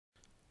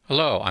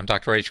Hello, I'm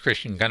Dr. H.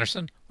 Christian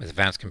Gunderson with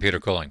Advanced Computer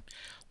Cooling.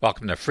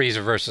 Welcome to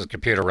Freezer versus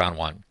Computer Round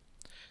 1.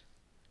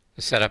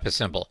 The setup is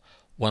simple.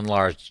 One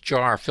large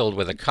jar filled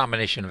with a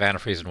combination of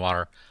antifreeze and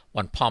water,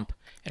 one pump,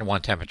 and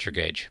one temperature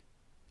gauge.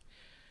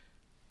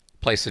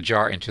 Place the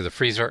jar into the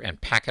freezer and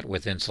pack it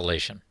with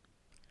insulation.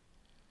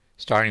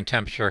 Starting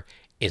temperature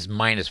is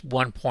minus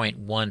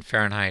 1.1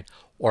 Fahrenheit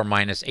or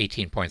minus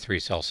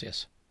 18.3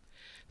 Celsius.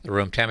 The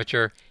room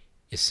temperature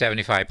is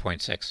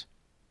 75.6.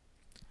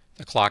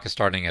 The clock is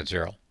starting at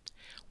 0.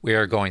 We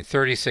are going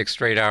 36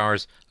 straight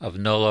hours of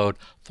no load,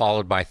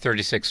 followed by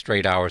 36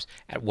 straight hours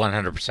at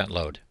 100%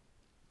 load.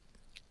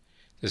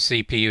 The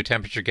CPU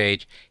temperature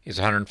gauge is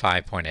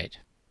 105.8.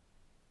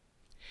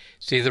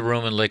 See the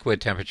room and liquid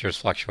temperatures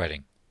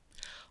fluctuating.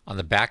 On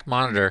the back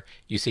monitor,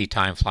 you see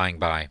time flying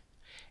by,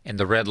 and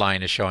the red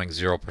line is showing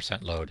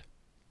 0% load.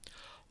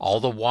 All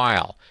the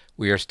while,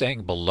 we are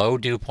staying below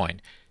dew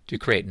point to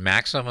create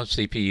maximum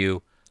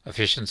CPU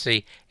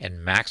efficiency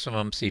and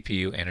maximum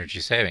CPU energy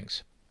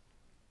savings.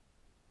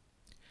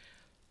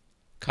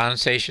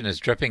 Condensation is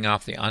dripping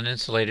off the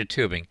uninsulated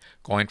tubing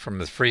going from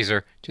the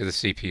freezer to the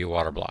CPU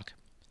water block.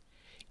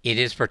 It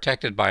is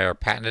protected by our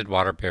patented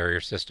water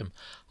barrier system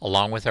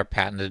along with our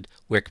patented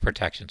wick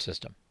protection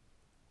system.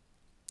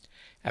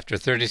 After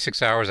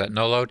 36 hours at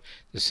no load,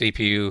 the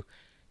CPU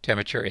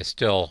temperature is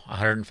still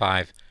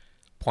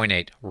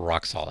 105.8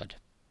 rock solid.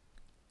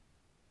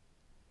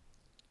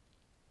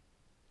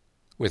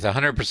 With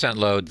 100%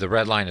 load, the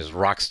red line is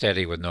rock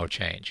steady with no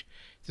change.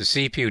 The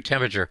CPU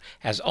temperature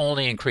has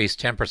only increased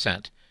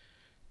 10%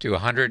 to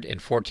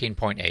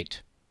 114.8.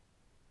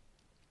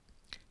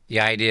 The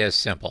idea is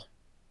simple.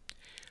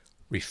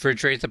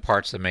 Refrigerate the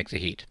parts that make the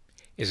heat.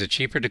 Is it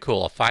cheaper to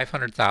cool a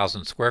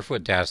 500,000 square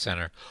foot data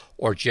center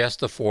or just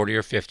the 40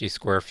 or 50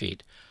 square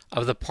feet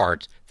of the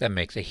parts that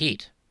make the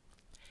heat?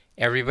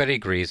 Everybody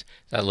agrees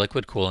that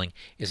liquid cooling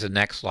is the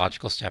next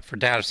logical step for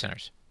data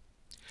centers.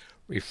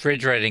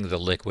 Refrigerating the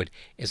liquid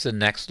is the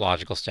next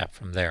logical step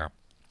from there.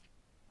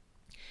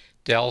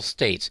 Dell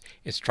states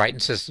its Triton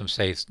system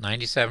saves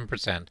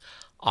 97%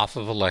 off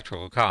of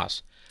electrical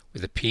costs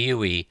with a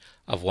PUE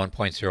of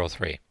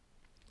 1.03.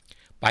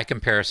 By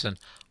comparison,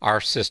 our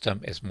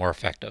system is more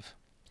effective.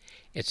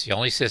 It's the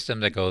only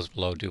system that goes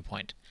below dew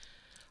point,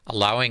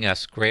 allowing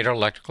us greater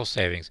electrical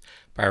savings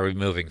by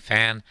removing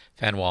fan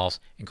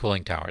walls, and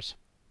cooling towers.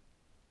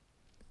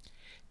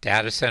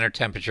 Data center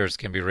temperatures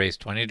can be raised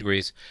 20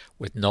 degrees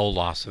with no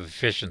loss of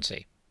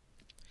efficiency.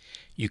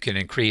 You can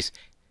increase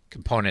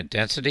component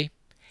density,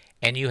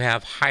 and you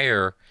have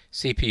higher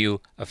CPU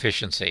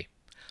efficiency,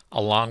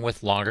 along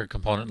with longer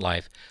component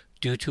life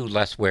due to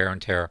less wear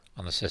and tear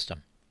on the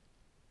system.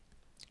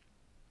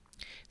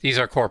 These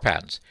are core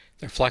patents.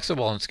 They're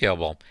flexible and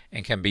scalable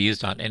and can be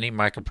used on any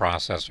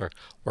microprocessor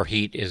where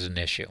heat is an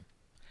issue,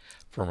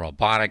 from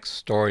robotics,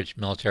 storage,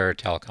 military, or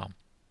telecom.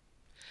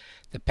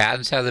 The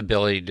patents have the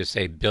ability to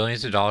save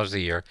billions of dollars a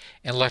year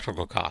in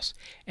electrical costs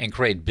and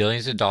create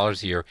billions of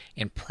dollars a year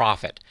in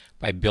profit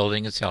by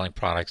building and selling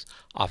products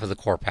off of the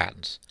core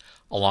patents,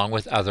 along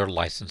with other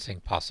licensing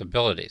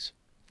possibilities.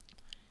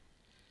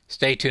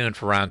 Stay tuned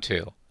for round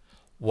 2.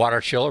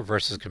 Water chiller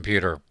versus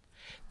computer.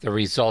 The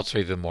results are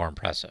even more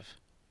impressive.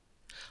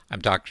 I'm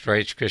Dr.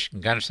 H.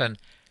 Christian Gunderson.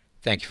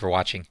 Thank you for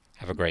watching.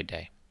 Have a great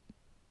day.